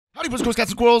Howdy, puss, cats,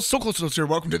 and squirrels. So close to us here.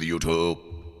 Welcome to the YouTube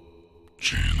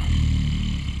channel.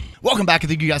 Welcome back. I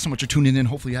thank you guys so much for tuning in.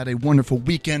 Hopefully you had a wonderful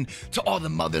weekend. To all the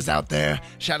mothers out there,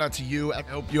 shout out to you. I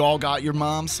hope you all got your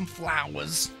mom some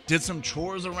flowers, did some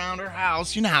chores around her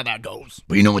house. You know how that goes.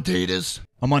 But you know what day it is?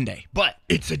 A Monday. But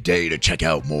it's a day to check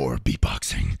out more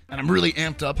beatboxing. And I'm really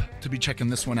amped up to be checking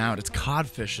this one out. It's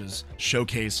Codfish's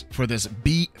showcase for this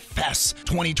FES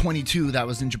 2022 that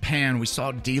was in Japan. We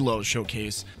saw D-Lo's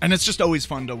showcase. And it's just always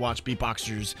fun to watch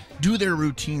beatboxers do their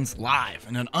routines live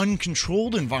in an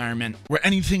uncontrolled environment where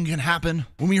anything can happen.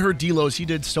 When we heard D-Lo's, he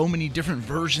did so many different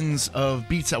versions of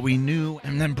beats that we knew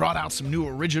and then brought out some new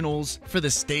originals for the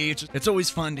stage. It's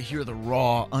always fun to hear the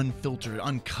raw, unfiltered,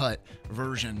 uncut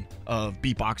version of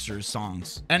beatboxers'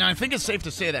 songs. And I think it's safe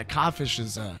to say that Codfish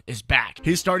is back.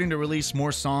 He's starting to release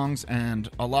more songs, and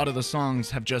a lot of the songs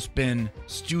have just been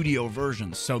studio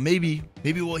versions. So maybe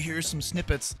we'll hear some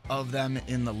snippets of them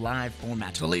in the live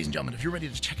format. So ladies and gentlemen, if you're ready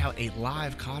to check out a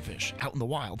live Codfish out in the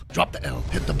wild, drop the L,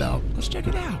 hit the bell. Let's check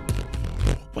it out.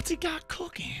 What's he got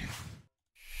cooking?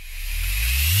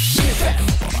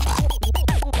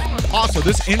 Also,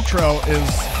 this intro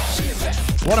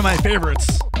is one of my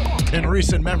favorites in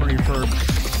recent memory for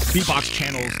beatbox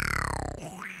channels.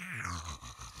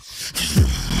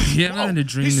 Yeah, I had a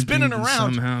dream he's to spinning think that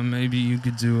around. somehow maybe you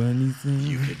could do anything.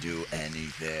 You could do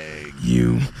anything.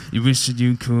 You wish that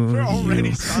you could. We're already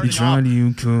You starting tried off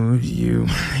you could. You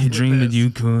dreamed that this. you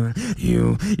could.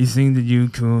 You think that you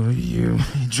could. You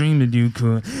dream that you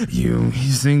could. You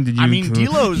think that you could. I mean,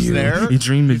 D-Lo's there. You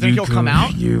dream that You think he'll could. come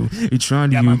out? You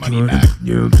tried Get you my money could. back.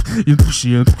 You push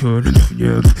you up could.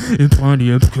 You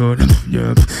party up could.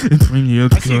 You bring you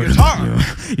up I see a could. guitar.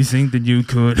 You think that you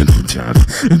could.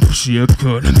 Push you up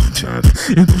could.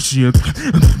 Push you up.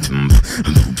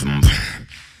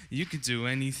 You could do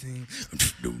anything.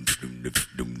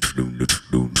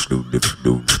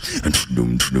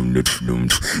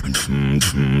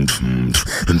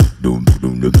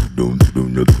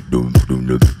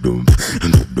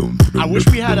 I wish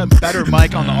we had a better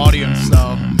mic on the audience, so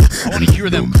I want to hear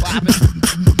them clapping.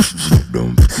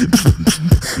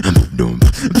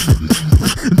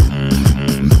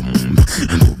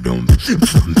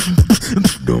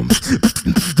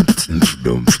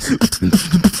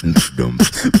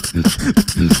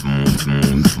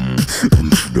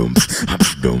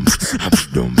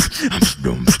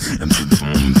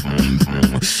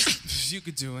 You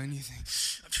could do anything.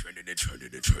 It's so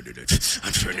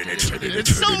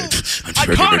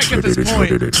iconic at this point.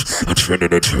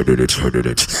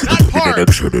 That part.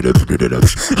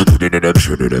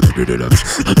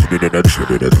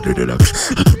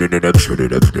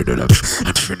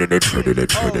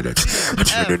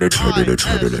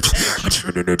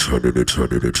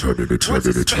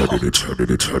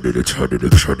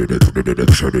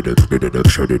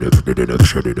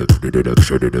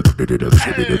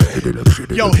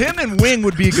 Yo, him and Wing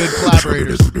would be good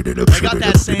collaborators. They got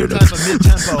that same type of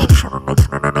mid-tempo.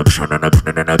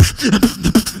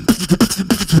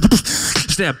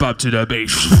 Step up to the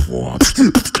bass.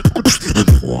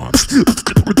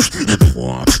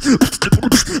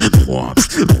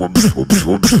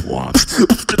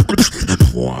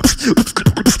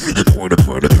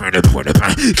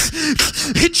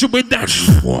 Hit you with that.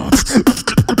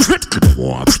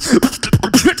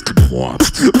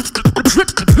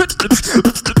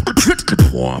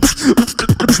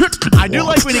 I do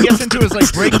like when he gets into his like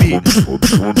breakbeat.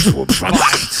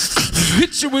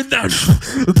 Hit you with that.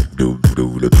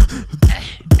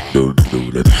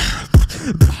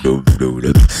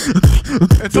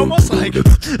 It's almost like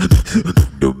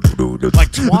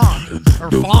twang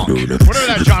or funk, whatever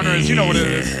that genre is. You know what it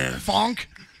is? Funk,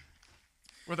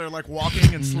 where they're like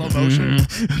walking in slow motion.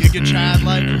 Giga Chad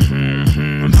like.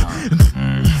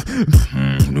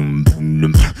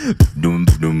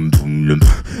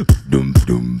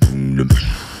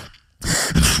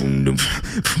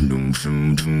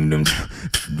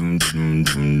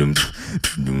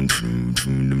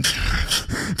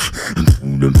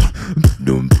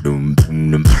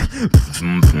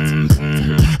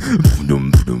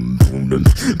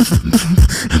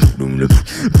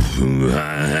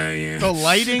 The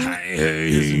lighting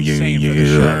is insane for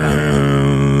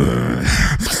the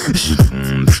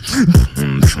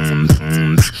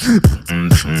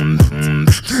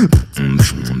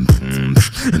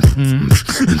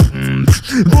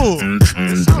Ooh,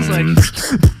 it sounds like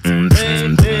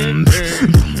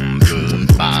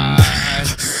goodbye.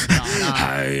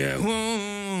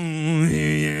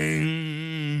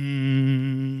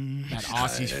 That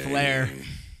Aussie's flair.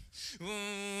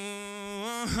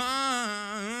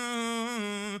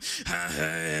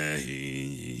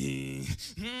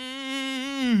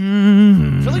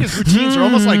 I feel like his routines are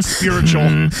almost like spiritual,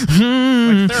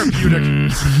 like therapeutic.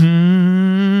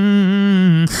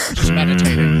 Just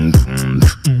meditating.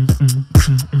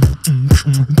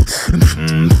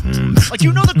 Like,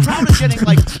 you know, the crowd is getting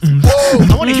like, whoa,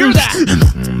 I want to hear that.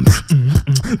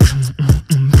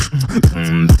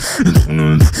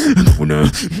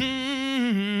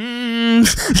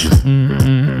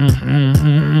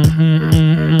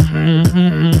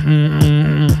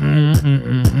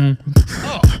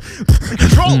 Oh,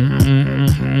 control.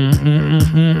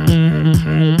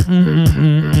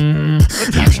 The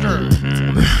texture.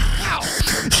 Wow.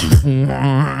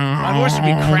 My voice would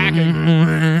be cracking.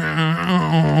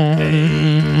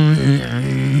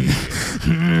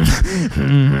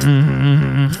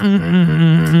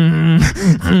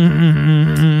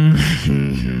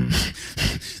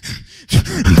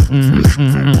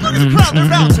 Look at the crowd, they're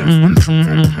bouncing.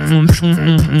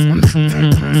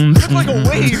 It's like a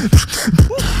wave.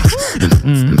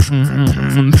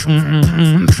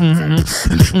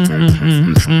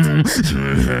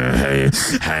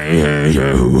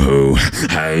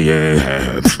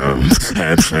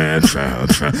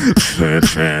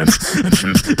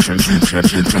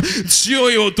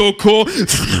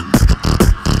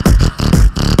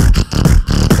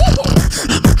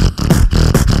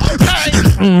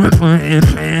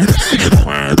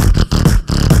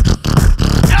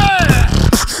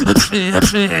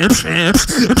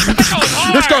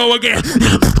 Let's go again.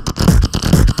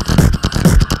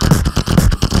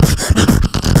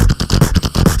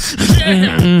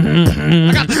 Yeah.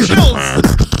 I got the chills.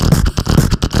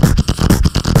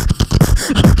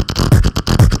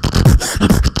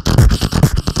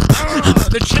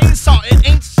 The chainsaw, it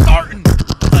ain't starting.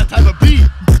 That type of beat.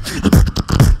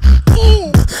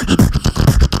 Ooh.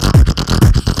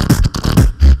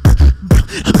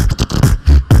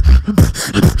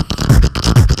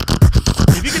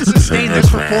 If you can sustain this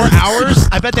for 4 hours,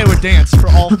 I bet they would dance for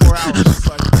all 4 hours. Just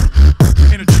like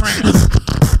in a trance.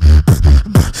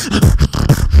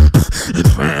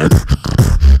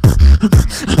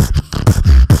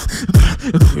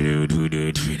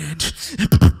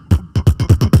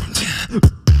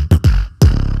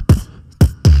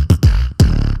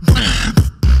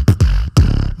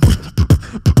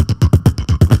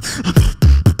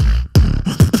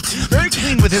 Very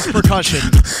clean with his percussion.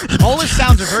 All his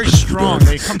sounds are very strong.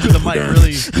 They come through the mic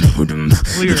really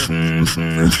clear.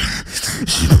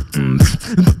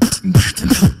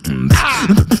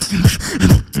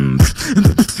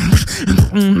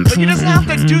 Like, he doesn't have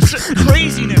to do some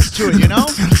craziness to it, you know?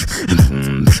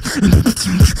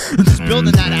 Just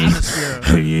building that atmosphere.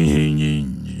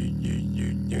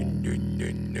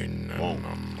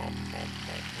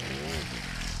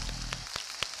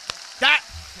 That,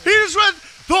 he just went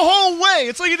the whole way.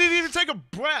 It's like he didn't even take a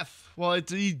breath. Well,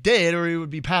 he did, or he would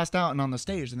be passed out and on the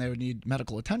stage, and they would need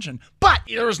medical attention. But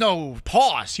there was no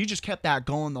pause. He just kept that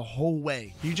going the whole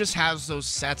way. He just has those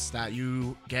sets that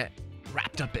you get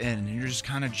wrapped up in, and you're just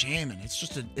kind of jamming.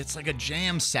 It's like a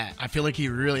jam set. I feel like he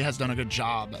really has done a good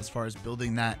job as far as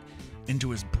building that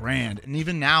into his brand. And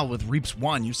even now with Reaps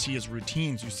 1, you see his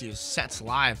routines, you see his sets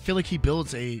live. I feel like he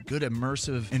builds a good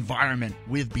immersive environment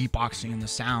with beatboxing and the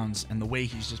sounds and the way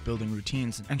he's just building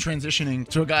routines and transitioning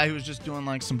to a guy who was just doing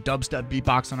like some dubstep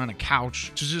beatboxing on a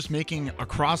couch to just making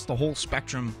across the whole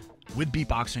spectrum with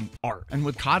beatboxing art. And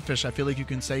with Codfish, I feel like you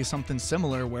can say something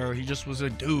similar, where he just was a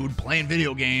dude playing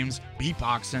video games,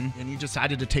 beatboxing, and he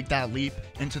decided to take that leap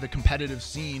into the competitive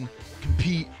scene,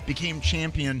 compete, became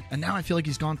champion, and now I feel like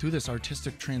he's gone through this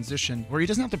artistic transition where he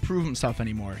doesn't have to prove himself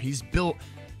anymore. He's built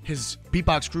his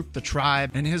beatbox group, The Tribe,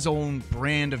 and his own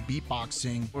brand of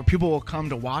beatboxing, where people will come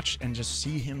to watch and just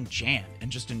see him jam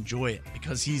and just enjoy it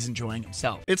because he's enjoying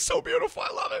himself. It's so beautiful.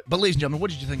 I love it. But ladies and gentlemen,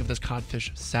 what did you think of this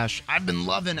Codfish sesh? I've been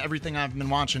loving everything I've been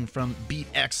watching from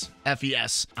BeatBox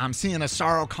FES. I'm seeing a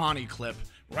Sorrow Connie clip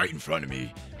right in front of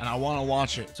me, and I want to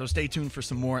watch it. So stay tuned for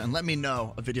some more, and let me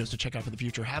know of videos to check out for the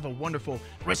future. Have a wonderful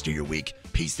rest of your week.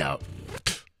 Peace out.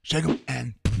 Shake 'em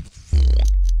and